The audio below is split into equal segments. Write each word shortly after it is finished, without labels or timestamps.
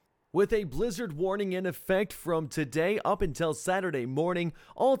With a blizzard warning in effect from today up until Saturday morning,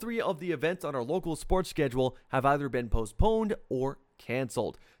 all three of the events on our local sports schedule have either been postponed or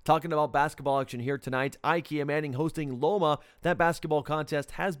canceled. Talking about basketball action here tonight, IKEA Manning hosting Loma. That basketball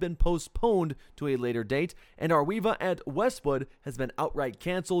contest has been postponed to a later date, and Arweva at Westwood has been outright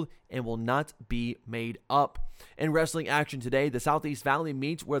canceled and will not be made up. In wrestling action today, the Southeast Valley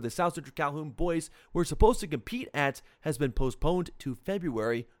meet where the South Central Calhoun boys were supposed to compete at has been postponed to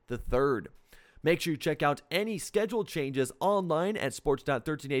February the 3rd. Make sure you check out any schedule changes online at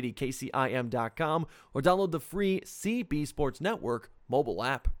sports.1380kcim.com or download the free CB Sports Network mobile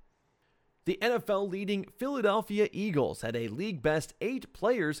app. The NFL leading Philadelphia Eagles had a league-best 8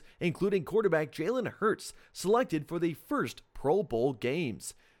 players, including quarterback Jalen Hurts, selected for the first Pro Bowl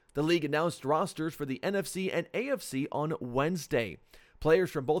games. The league announced rosters for the NFC and AFC on Wednesday.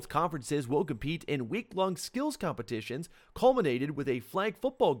 Players from both conferences will compete in week-long skills competitions, culminated with a flag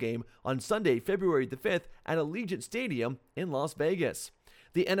football game on Sunday, February the 5th at Allegiant Stadium in Las Vegas.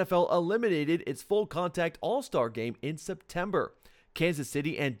 The NFL eliminated its full-contact All-Star game in September. Kansas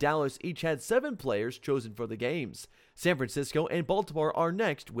City and Dallas each had 7 players chosen for the games. San Francisco and Baltimore are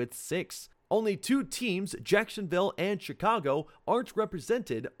next with 6. Only 2 teams, Jacksonville and Chicago, aren't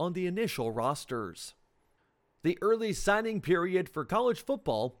represented on the initial rosters. The early signing period for college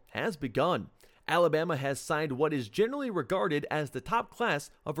football has begun. Alabama has signed what is generally regarded as the top class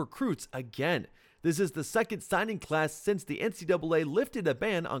of recruits again. This is the second signing class since the NCAA lifted a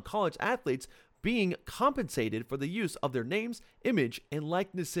ban on college athletes being compensated for the use of their names, image, and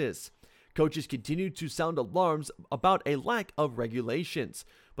likenesses. Coaches continue to sound alarms about a lack of regulations,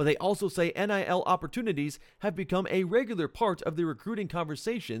 but they also say NIL opportunities have become a regular part of the recruiting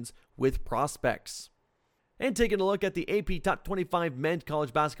conversations with prospects. And taking a look at the AP Top 25 men's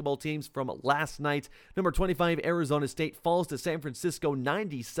college basketball teams from last night. Number 25, Arizona State falls to San Francisco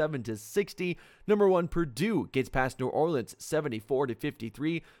 97-60. Number 1, Purdue gets past New Orleans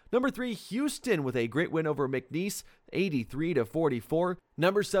 74-53. Number 3, Houston with a great win over McNeese 83-44.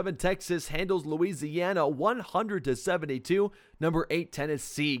 Number 7, Texas handles Louisiana 100-72. Number 8,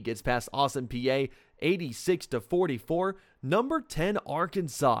 Tennessee gets past Austin, PA 86-44. Number 10,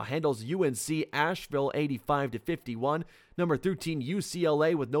 Arkansas handles UNC Asheville 85-51. Number 13,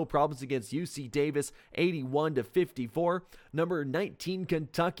 UCLA with no problems against UC Davis 81-54. Number 19,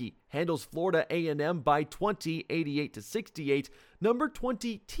 Kentucky handles Florida A&M by 20, 88-68. Number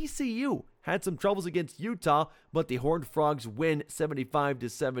 20, TCU had some troubles against Utah, but the Horned Frogs win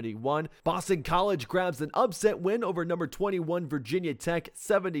 75-71. Boston College grabs an upset win over number 21 Virginia Tech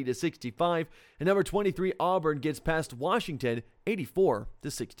 70-65, and number 23 Auburn gets past Washington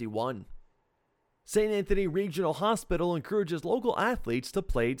 84-61. St. Anthony Regional Hospital encourages local athletes to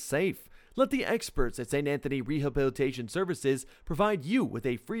play it safe. Let the experts at St. Anthony Rehabilitation Services provide you with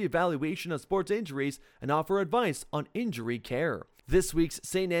a free evaluation of sports injuries and offer advice on injury care. This week's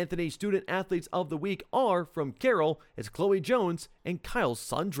St. Anthony Student Athletes of the Week are, from Carroll, it's Chloe Jones and Kyle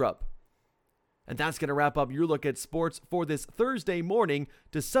Sundrup. And that's going to wrap up your look at sports for this Thursday morning,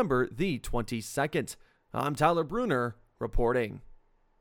 December the 22nd. I'm Tyler Bruner, reporting.